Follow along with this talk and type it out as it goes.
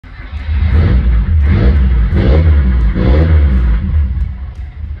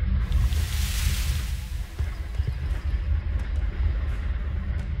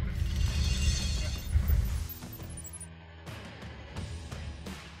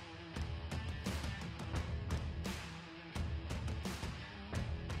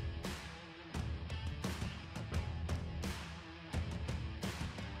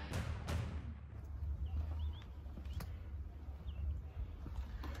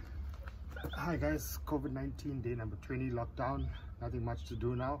Hi guys, COVID-19 day number 20, lockdown, nothing much to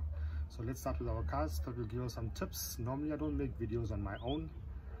do now. So let's start with our cars. Thought we'll give you some tips. Normally I don't make videos on my own.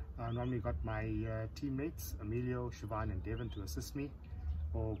 Normally got my teammates, Emilio, Siobhan and Devin to assist me.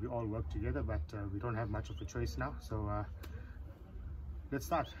 Or we all work together, but we don't have much of a choice now. So let's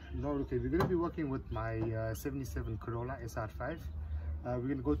start. Okay, we're going to be working with my 77 Corolla SR5. We're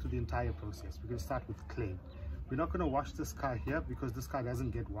going to go through the entire process. We're going to start with clay. We're not going to wash this car here because this car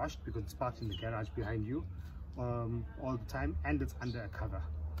doesn't get washed because it's parked in the garage behind you all the time, and it's under a cover.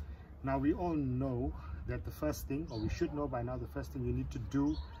 Now we all know that the first thing, or we should know by now, the first thing you need to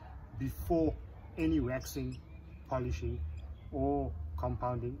do before any waxing, polishing or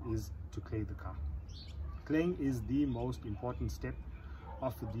compounding is to clay the car. Claying is the most important step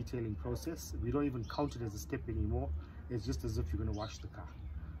of the detailing process. We don't even count it as a step anymore. It's just as if you're going to wash the car.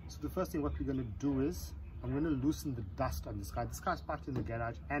 So the first thing what we're going to do is I'm going to loosen the dust on this car. This car is parked in the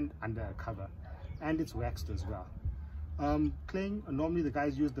garage and under a cover, and it's waxed as well. Claying, normally the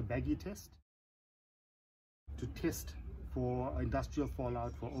guys use the baggy test to test for industrial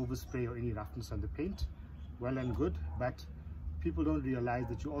fallout, for overspray or any roughness on the paint. Well and good, but people don't realize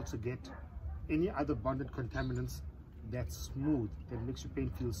that you also get any other bonded contaminants that's smooth, that makes your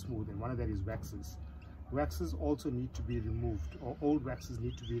paint feel smooth, and one of that is waxes. Waxes also need to be removed, or old waxes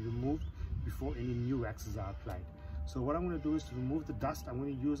need to be removed before any new waxes are applied. So what I'm going to do is to remove the dust. I'm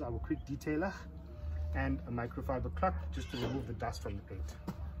going to use our quick detailer and a microfiber cloth just to remove the dust from the paint.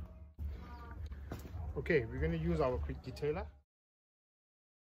 Okay, we're going to use our quick detailer.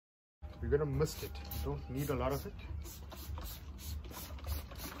 We're going to mist it. You don't need a lot of it.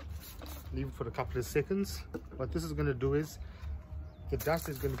 Leave it for a couple of seconds. What this is going to do is the dust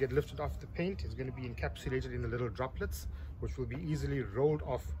is going to get lifted off the paint. It's going to be encapsulated in the little droplets, which will be easily rolled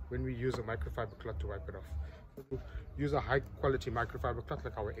off when we use a microfiber cloth to wipe it off. So use a high quality microfiber cloth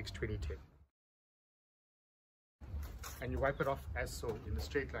like our X2010. And you wipe it off as so, in a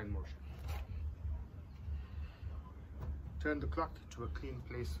straight line motion. Turn the cloth to a clean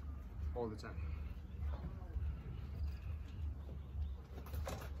place all the time.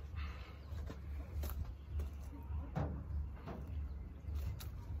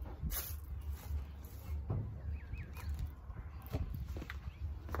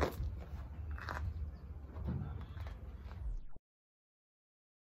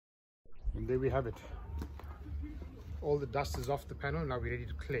 And there we have it. All the dust is off the panel. Now we're ready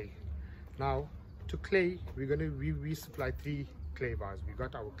to clay. Now to clay, we supply 3 clay bars. We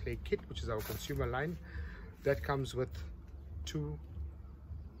got our clay kit, which is our consumer line. That comes with 2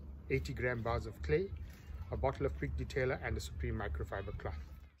 80-gram bars of clay, a bottle of quick detailer and a Supreme microfiber cloth.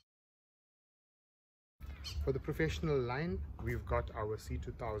 For the professional line, we've got our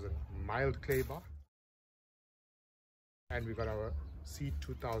C2000 mild clay bar, and we've got our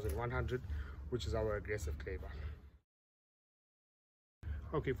C2100, which is our aggressive clay bar.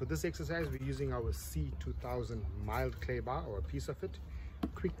 Okay, for this exercise we're using our C2000 mild clay bar, or a piece of it,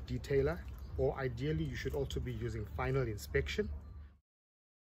 quick detailer, or ideally you should also be using final inspection,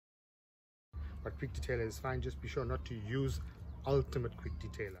 but quick detailer is fine. Just be sure not to use ultimate quick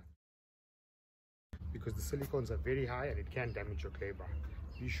detailer because the silicones are very high and it can damage your clay bar.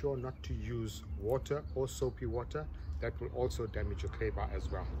 Be sure not to use water or soapy water. That will also damage your clay bar as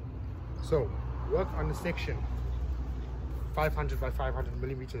well. So work on a section 500 by 500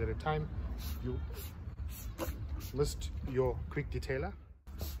 millimeters at a time. You mist your quick detailer.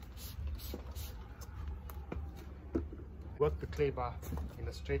 Work the clay bar in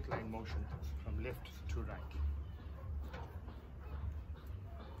a straight line motion from left to right.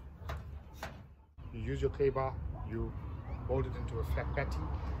 You use your clay bar, you mold it into a flat patty,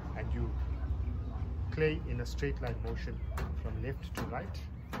 and you clay in a straight line motion from left to right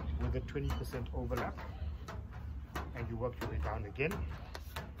with a 20% overlap, and you work your way down again.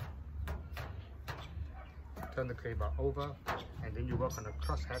 Turn the clay bar over, and then you work on a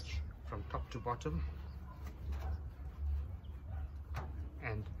cross hatch from top to bottom,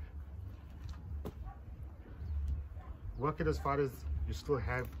 and work it as far as you still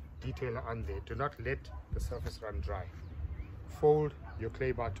have detailer on there. Do not let the surface run dry. Fold your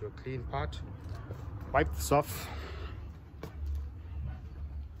clay bar to a clean part. Wipe this off.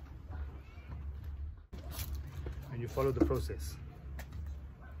 And and you follow the process.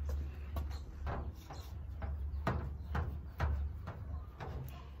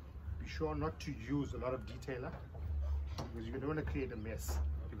 Be sure not to use a lot of detailer, because you don't want to create a mess,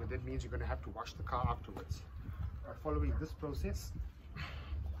 because that means you're going to have to wash the car afterwards. By following this process,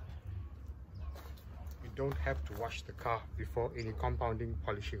 you don't have to wash the car before any compounding,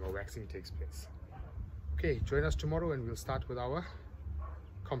 polishing or waxing takes place. Okay, join us tomorrow and we'll start with our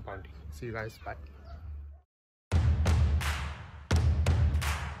compounding. See you guys, bye.